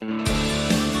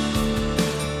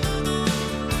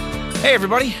Hey,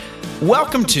 everybody.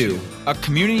 Welcome to a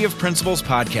Community of Principals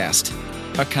podcast,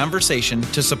 a conversation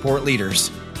to support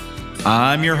leaders.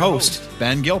 I'm your host,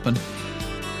 Ben Gilpin.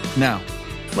 Now,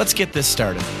 let's get this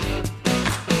started.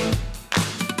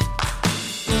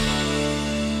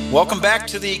 Welcome back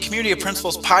to the Community of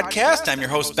Principals podcast. I'm your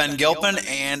host, Ben Gilpin,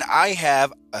 and I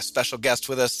have a special guest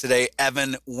with us today,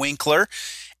 Evan Winkler.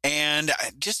 And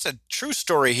just a true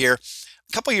story here.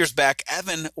 A couple years back,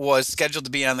 Evan was scheduled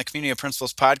to be on the Community of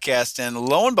Principals podcast, and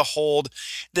lo and behold,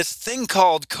 this thing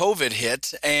called COVID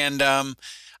hit, and I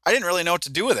didn't really know what to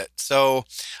do with it. So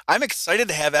I'm excited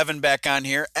to have Evan back on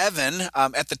here. Evan,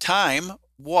 at the time,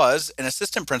 was an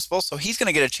assistant principal, so he's going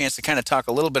to get a chance to kind of talk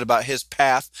a little bit about his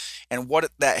path and what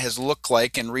that has looked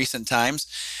like in recent times.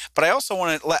 But I also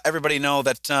want to let everybody know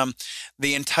that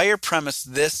the entire premise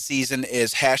this season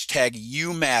is hashtag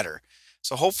You Matter.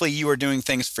 So hopefully you are doing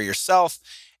things for yourself.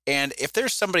 And if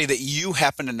there's somebody that you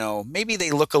happen to know, maybe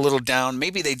they look a little down,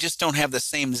 maybe they just don't have the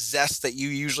same zest that you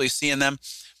usually see in them,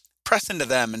 press into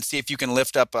them and see if you can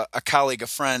lift up a colleague, a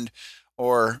friend,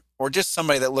 or just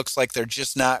somebody that looks like they're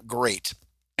just not great.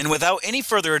 And without any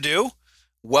further ado,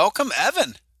 welcome,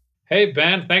 Evan. Hey,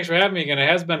 Ben. Thanks for having me again. It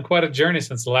has been quite a journey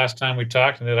since the last time we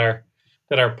talked and did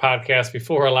our podcast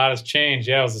before. A lot has changed.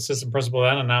 Yeah, I was assistant principal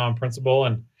then, and now I'm principal.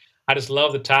 And I just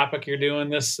love the topic you're doing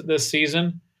this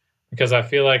season, because I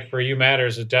feel like for You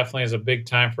Matters, it definitely is a big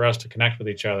time for us to connect with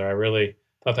each other. I really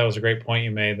thought that was a great point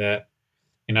you made, that,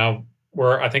 you know,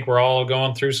 I think we're all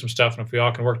going through some stuff, and if we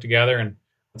all can work together, and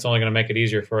it's only going to make it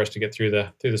easier for us to get through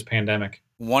this pandemic.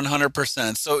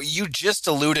 100%. So you just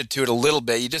alluded to it a little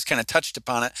bit. You just kind of touched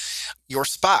upon it, your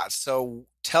spot. So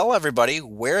tell everybody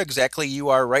where exactly you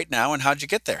are right now and how'd you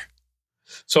get there?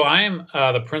 So I am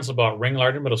the principal at Ring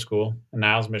Lardner Middle School in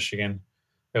Niles, Michigan.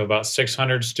 We have about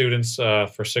 600 students for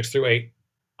 6th through 8.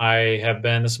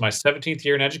 This is my 17th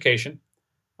year in education.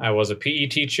 I was a PE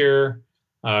teacher,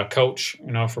 coach,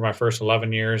 for my first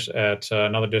 11 years at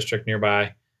another district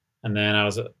nearby. And then I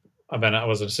was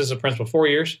an assistant principal 4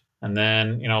 years. And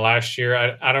then, last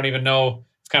year, I don't even know,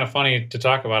 it's kind of funny to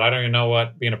talk about. I don't even know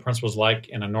what being a principal is like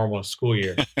in a normal school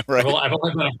year. Right. I've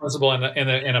only been a principal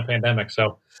in a pandemic.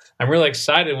 So I'm really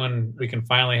excited when we can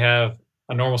finally have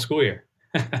a normal school year.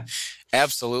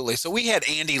 Absolutely. So we had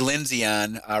Andy Lindsay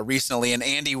on recently, and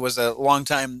Andy was a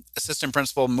longtime assistant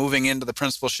principal moving into the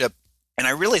principalship. And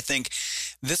I really think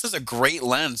this is a great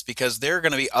lens, because there are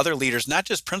going to be other leaders, not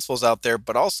just principals out there,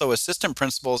 but also assistant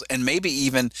principals and maybe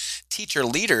even teacher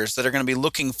leaders that are going to be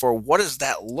looking for what does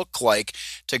that look like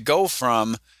to go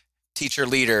from teacher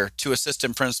leader to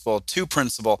assistant principal to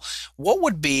principal. What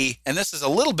would be, and this is a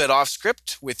little bit off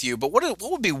script with you, but what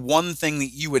would be one thing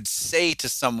that you would say to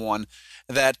someone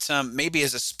that maybe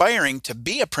is aspiring to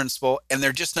be a principal and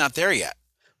they're just not there yet?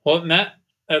 Well,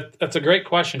 that's a great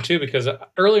question too, because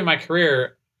early in my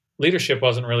career, leadership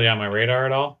wasn't really on my radar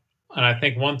at all. And I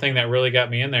think one thing that really got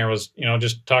me in there was,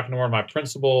 just talking to more of my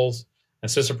principals,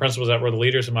 assistant principals that were the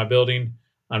leaders in my building.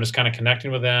 I'm just kind of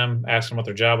connecting with them, asking what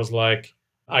their job was like.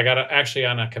 I got actually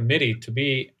on a committee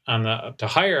to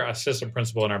hire an assistant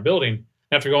principal in our building. And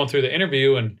after going through the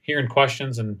interview and hearing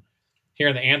questions and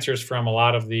hearing the answers from a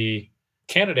lot of the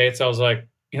candidates, I was like,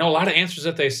 a lot of answers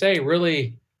that they say,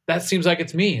 really, that seems like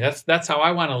it's me. That's how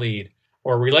I want to lead,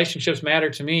 or relationships matter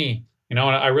to me. And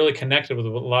I really connected with a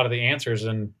lot of the answers.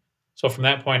 And so from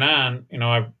that point on,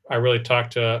 I really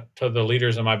talked to the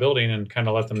leaders in my building and kind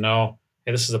of let them know,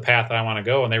 hey, this is the path I want to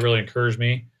go. And they really encouraged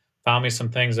me, found me some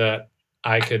things that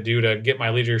I could do to get my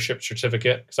leadership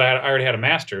certificate, because I already had a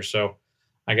master's. So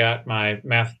I got my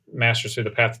master's through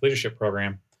the Path to Leadership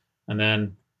program. And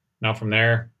then, from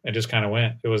there, it just kind of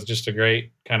went. It was just a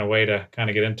great kind of way to kind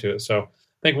of get into it. So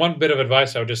I think one bit of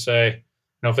advice I would just say,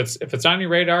 if it's on your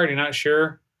radar and you're not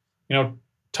sure,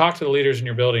 talk to the leaders in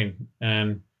your building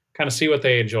and kind of see what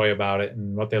they enjoy about it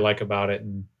and what they like about it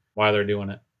and why they're doing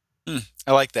it.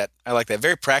 I like that.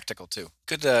 Very practical too.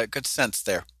 Good sense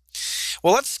there.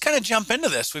 Well, let's kind of jump into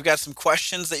this. We've got some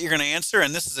questions that you're going to answer,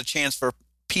 and this is a chance for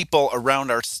people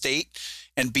around our state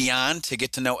and beyond to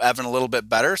get to know Evan a little bit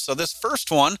better. So this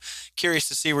first one, curious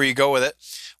to see where you go with it.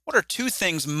 What are 2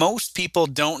 things most people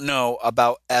don't know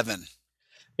about Evan?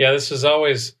 Yeah, this is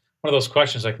always one of those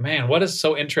questions like, man, what is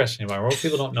so interesting about me? What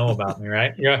people don't know about me,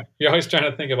 right? You're always trying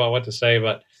to think about what to say.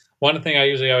 But one thing I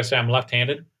usually always say, I'm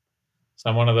left-handed. So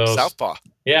I'm one of those. Southpaw.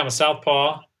 Yeah, I'm a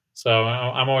southpaw. So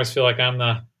I'm always feel like I'm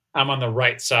on the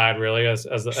right side, really, as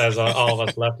all of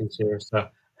us lefties here. So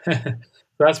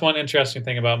that's one interesting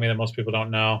thing about me that most people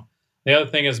don't know. The other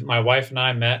thing is my wife and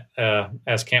I met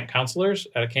as camp counselors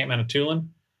at a camp Manitoulin.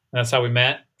 And that's how we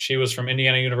met. She was from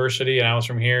Indiana University, and I was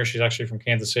from here. She's actually from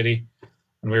Kansas City.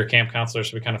 and we were camp counselors,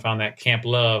 so we kind of found that camp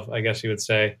love, I guess you would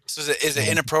say. So is it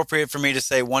inappropriate for me to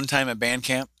say one time at band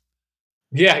camp?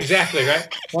 Yeah, exactly, right?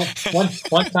 One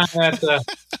time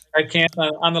at camp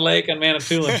on the lake on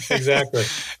Manitoulin. Exactly.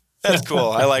 That's cool.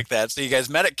 I like that. So you guys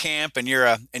met at camp, and you're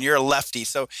a lefty.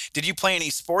 So did you play any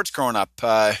sports growing up?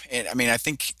 I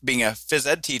think being a phys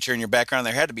ed teacher in your background,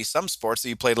 there had to be some sports that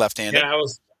you played left-handed. Yeah,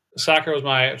 soccer was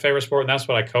my favorite sport, and that's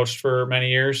what I coached for many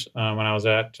years. When I was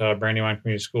at Brandywine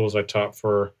Community Schools,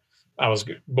 I was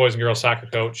boys and girls soccer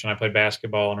coach, and I played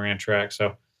basketball and ran track. So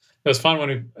it was fun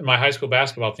in my high school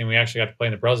basketball team, we actually got to play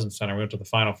in the Breslin Center. We went to the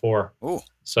Final Four. Ooh.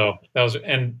 So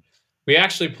and we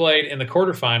actually played in the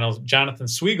quarterfinals. Jonathan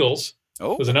Sweegles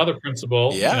was another principal,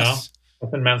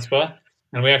 up in Menspa,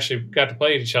 and we actually got to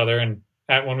play each other. And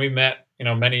when we met,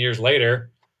 many years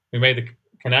later, we made the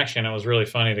connection. It was really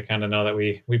funny to kind of know that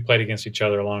we played against each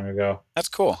other long ago. That's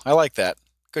cool. I like that.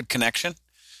 Good connection.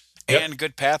 Yep. And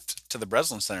good path to the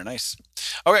Breslin Center. Nice.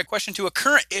 All right, question 2, a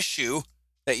current issue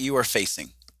that you are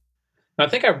facing. I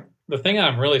think the thing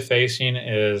I'm really facing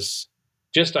is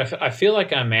just I feel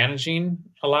like I'm managing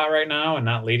a lot right now and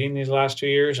not leading these last 2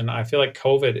 years. And I feel like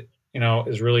COVID,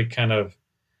 is really kind of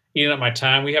eating up my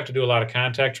time. We have to do a lot of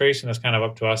contact tracing. That's kind of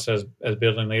up to us as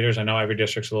building leaders. I know every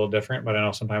district's a little different, but I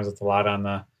know sometimes it's a lot on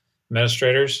the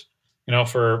administrators.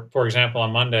 For example,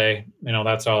 on Monday,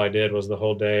 that's all I did was the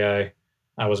whole day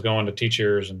I was going to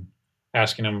teachers and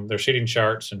asking them their seating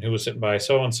charts and who was sitting by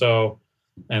so-and-so,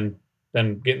 and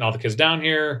then getting all the kids down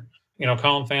here,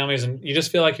 calling families. And you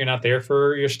just feel like you're not there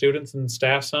for your students and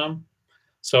staff some.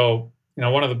 So,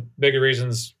 one of the bigger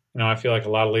reasons, I feel like a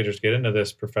lot of leaders get into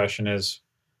this profession is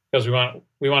because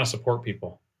we want to support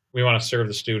people. We want to serve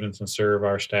the students and serve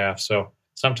our staff. So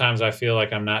sometimes I feel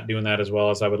like I'm not doing that as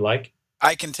well as I would like.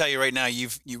 I can tell you right now, you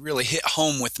really hit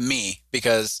home with me,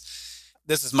 because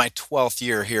this is my 12th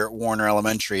year here at Warner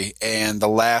Elementary, and the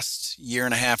last year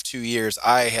and a half, 2 years,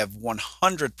 I have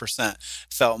 100%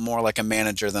 felt more like a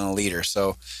manager than a leader.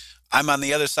 So I'm on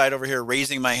the other side over here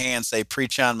raising my hand, say,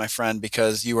 preach on, my friend,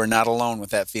 because you are not alone with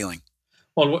that feeling.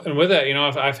 Well, and with that,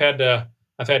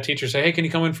 I've had teachers say, hey, can you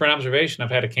come in for an observation?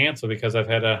 I've had to cancel because I've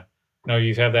had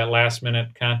you've had that last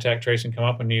minute contact tracing come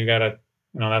up, and you got to,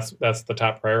 that's the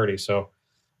top priority. So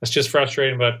it's just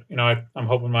frustrating, but, I'm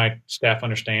hoping my staff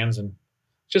understands. And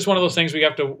it's just one of those things we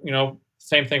have to,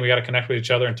 same thing. We got to connect with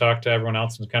each other and talk to everyone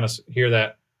else and kind of hear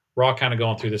that we're all kind of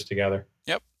going through this together.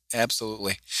 Yep,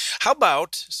 absolutely. How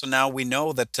about, so now we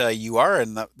know that you are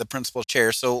in the principal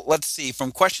chair. So let's see,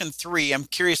 from question 3, I'm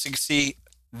curious to see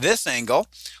this angle.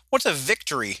 What's a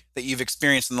victory that you've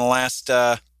experienced in the last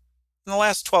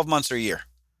 12 months or a year?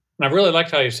 And I really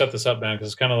liked how you set this up, Ben, because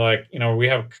it's kind of like, we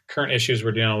have current issues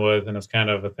we're dealing with, and it's kind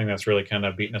of a thing that's really kind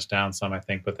of beating us down some, I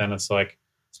think. But then it's like,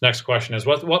 this next question is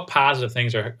what positive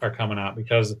things are coming out?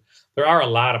 Because there are a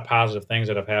lot of positive things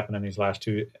that have happened in these last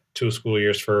two school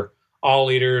years for all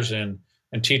leaders and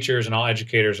teachers and all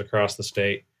educators across the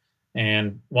state.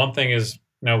 And one thing is,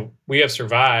 we have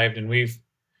survived, and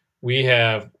we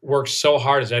have worked so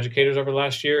hard as educators over the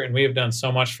last year, and we have done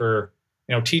so much for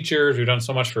teachers. We've done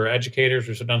so much for educators.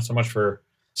 We've done so much for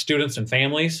students and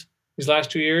families these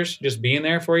last 2 years, just being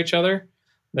there for each other,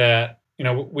 that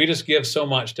we just give so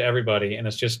much to everybody. And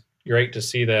it's just great to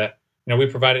see that we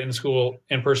provided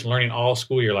in-person learning all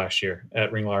school year last year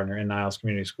at Ring Lardner and Niles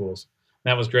Community Schools.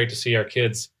 And that was great to see our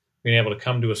kids being able to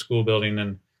come to a school building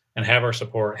and have our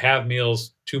support, have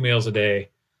meals, 2 meals a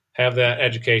day, have that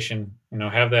education,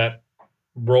 have that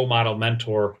role model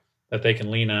mentor that they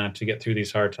can lean on to get through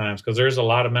these hard times. Because there's a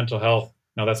lot of mental health.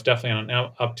 That's definitely on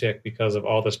an uptick because of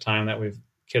all this time that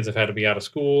kids have had to be out of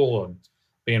school and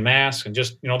being masked, and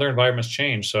just, their environment's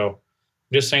changed. So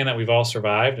just saying that we've all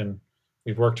survived and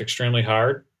we've worked extremely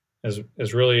hard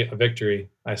is really a victory,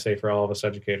 I say, for all of us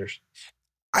educators.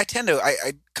 I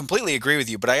completely agree with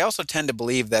you, but I also tend to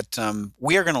believe that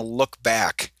we are going to look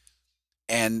back,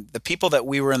 and the people that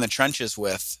we were in the trenches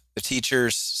with, the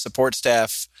teachers, support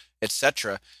staff,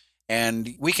 etc.,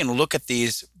 and we can look at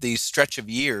these stretch of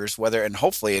years, and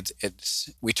hopefully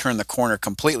we turn the corner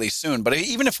completely soon. But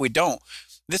even if we don't,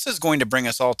 this is going to bring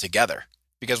us all together,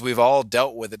 because we've all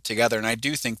dealt with it together. And I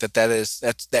do think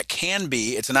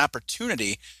it's an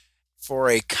opportunity for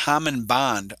a common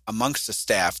bond amongst the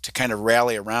staff to kind of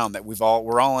rally around, that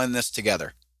we're all in this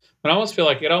together. I almost feel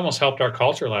like it almost helped our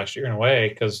culture last year in a way,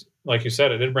 because like you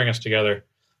said, it did bring us together.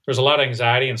 There's a lot of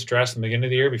anxiety and stress in the beginning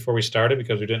of the year before we started,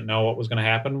 because we didn't know what was going to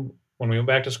happen when we went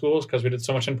back to schools, because we did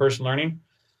so much in-person learning.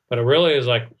 But it really is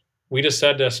like, we just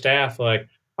said to staff, like,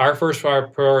 our first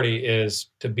priority is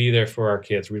to be there for our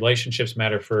kids. Relationships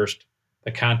matter first.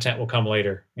 The content will come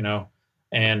later,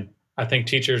 And I think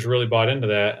teachers really bought into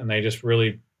that, and they just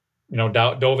really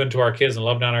dove into our kids and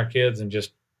loved on our kids, and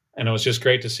it was just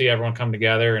great to see everyone come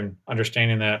together and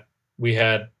understanding that we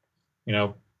had, you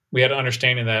know, we had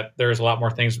understanding that there's a lot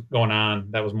more things going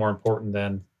on that was more important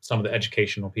than some of the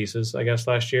educational pieces, I guess,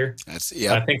 last year. And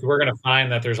I think we're going to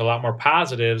find that there's a lot more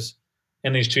positives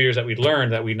in these 2 years that we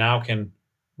learned that we now can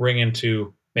bring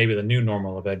into maybe the new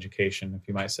normal of education, if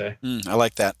you might say. I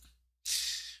like that.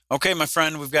 Okay, my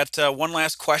friend, we've got one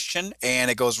last question, and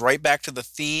it goes right back to the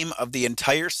theme of the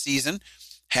entire season,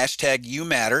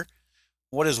 #YouMatter.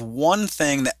 What is one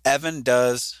thing that Evan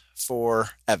does for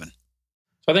Evan?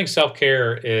 So I think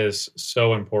self-care is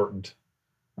so important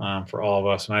for all of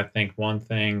us. And I think one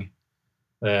thing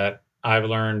that I've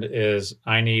learned is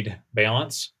I need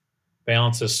balance.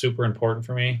 Balance is super important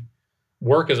for me.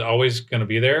 Work is always going to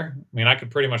be there. I mean, I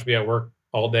could pretty much be at work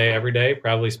all day, every day,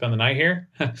 probably spend the night here.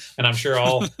 And I'm sure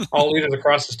all leaders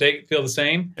across the state feel the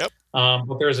same. Yep.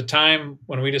 But there's a time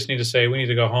when we just need to say, we need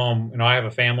to go home. I have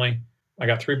a family. I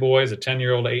got 3 boys, a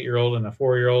 10-year-old, 8-year-old, and a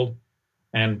 4-year-old.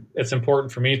 And it's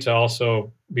important for me to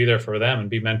also be there for them and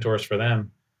be mentors for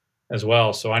them as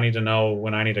well. So I need to know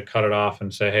when I need to cut it off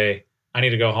and say, hey, I need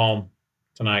to go home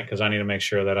tonight because I need to make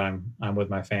sure that I'm with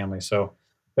my family. So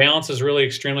balance is really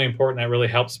extremely important. That really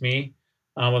helps me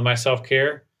with my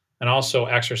self-care. And also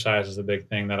exercise is a big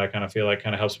thing that I kind of feel like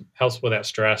kind of helps with that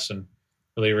stress and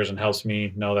relievers and helps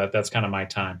me know that that's kind of my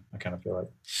time, I kind of feel like.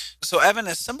 So, Evan,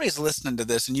 as somebody's listening to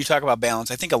this and you talk about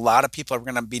balance, I think a lot of people are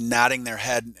going to be nodding their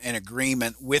head in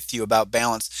agreement with you about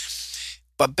balance.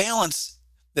 But balance,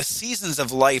 the seasons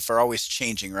of life are always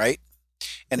changing, right?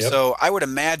 And so I would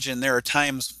imagine there are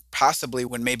times possibly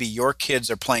when maybe your kids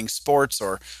are playing sports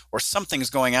or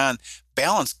something's going on,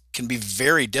 balance can be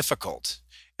very difficult.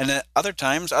 And then other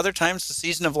times, the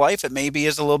season of life, it maybe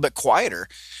is a little bit quieter.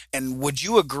 And would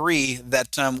you agree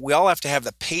that we all have to have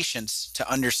the patience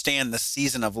to understand the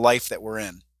season of life that we're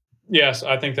in? Yes,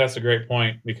 I think that's a great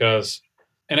point because,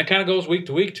 and it kind of goes week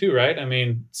to week too, right? I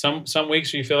mean, some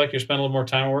weeks you feel like you're spending a little more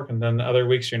time at work, and then other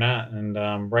weeks you're not.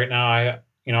 And right now,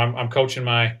 I'm coaching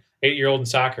my 8-year-old in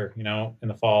soccer, in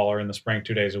the fall or in the spring,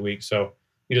 2 days a week. So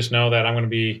you just know that I'm going to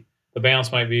be, the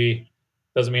balance might be,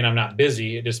 doesn't mean I'm not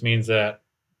busy. It just means that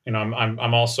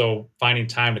I'm also finding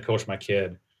time to coach my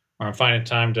kid, or I'm finding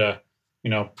time to,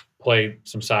 play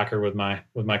some soccer with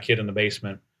my kid in the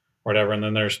basement or whatever. And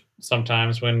then there's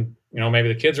sometimes when, maybe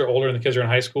the kids are older and the kids are in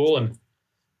high school and,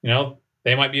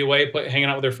 they might be away hanging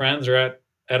out with their friends or at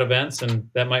events. And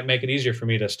that might make it easier for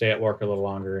me to stay at work a little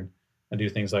longer and do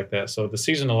things like that. So the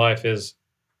season of life is,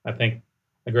 I think,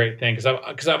 a great thing.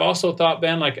 Cause I've also thought,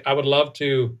 Ben, like I would love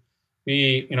to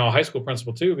be, a high school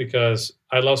principal too, because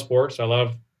I love sports. I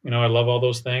love all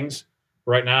those things.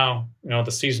 Right now,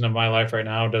 the season of my life right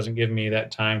now doesn't give me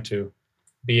that time to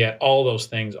be at all those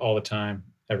things all the time,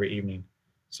 every evening.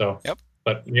 So,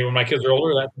 but when my kids are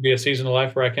older, that could be a season of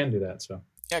life where I can do that. So,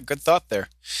 yeah, good thought there.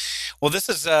 Well, this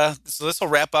will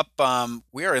wrap up.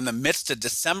 We are in the midst of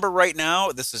December right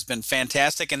now. This has been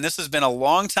fantastic, and this has been a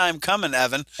long time coming,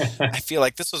 Evan. I feel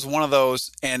like this was one of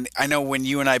those, and I know when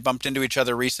you and I bumped into each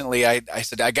other recently, I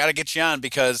said, I got to get you on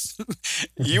because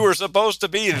you were supposed to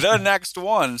be the next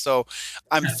one. So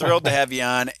I'm thrilled to have you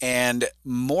on, and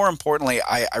more importantly,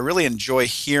 I really enjoy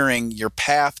hearing your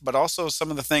path, but also some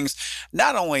of the things,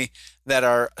 not only that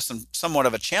are somewhat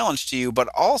of a challenge to you, but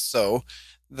also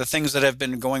the things that have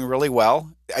been going really well.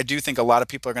 I do think a lot of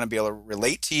people are going to be able to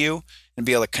relate to you and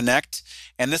be able to connect.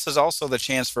 And this is also the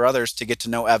chance for others to get to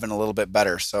know Evan a little bit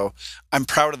better. So I'm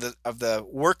proud of the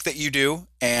work that you do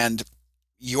and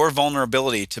your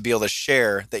vulnerability to be able to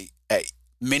share that at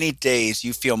many days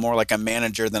you feel more like a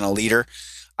manager than a leader.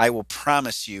 I will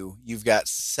promise you've got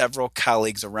several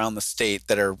colleagues around the state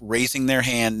that are raising their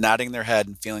hand, nodding their head,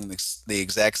 and feeling the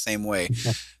exact same way.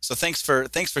 So thanks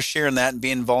for sharing that and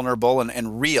being vulnerable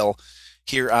and real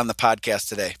here on the podcast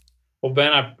today. Well,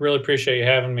 Ben, I really appreciate you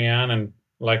having me on. And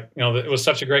it was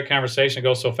such a great conversation. It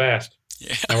goes so fast.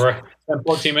 Yeah. And we're at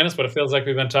 14 minutes, but it feels like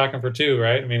we've been talking for 2,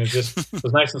 right? I mean, it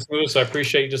was nice and smooth. So I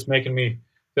appreciate you just making me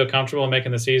feel comfortable and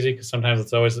making this easy, because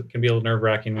sometimes it can be a little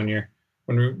nerve-wracking when you're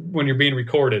being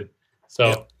recorded.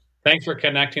 So Thanks for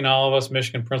connecting all of us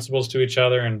Michigan principals to each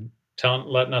other and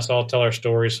letting us all tell our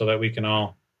stories so that we can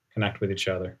all connect with each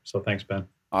other. So thanks, Ben.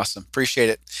 Awesome. Appreciate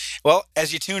it. Well,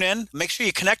 as you tune in, make sure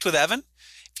you connect with Evan.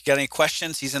 If you got any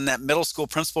questions, he's in that middle school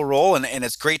principal role, and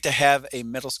it's great to have a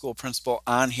middle school principal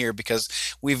on here because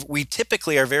we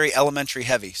typically are very elementary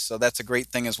heavy. So that's a great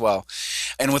thing as well.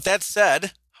 And with that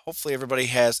said, hopefully everybody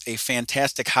has a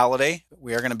fantastic holiday.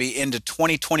 We are going to be into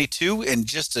 2022 in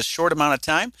just a short amount of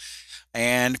time.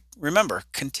 And remember,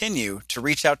 continue to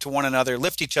reach out to one another,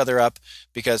 lift each other up,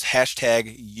 because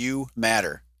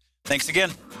 #YouMatter. Thanks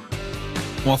again.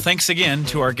 Well, thanks again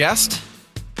to our guest.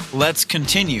 Let's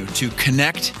continue to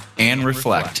connect and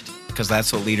reflect, because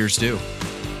that's what leaders do.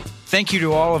 Thank you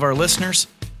to all of our listeners.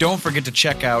 Don't forget to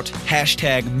check out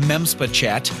hashtag MEMSPA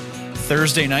Chat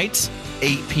Thursday nights,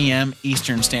 8 p.m.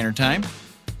 Eastern Standard Time.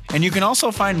 And you can also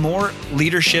find more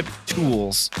leadership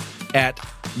tools at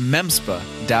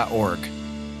memspa.org.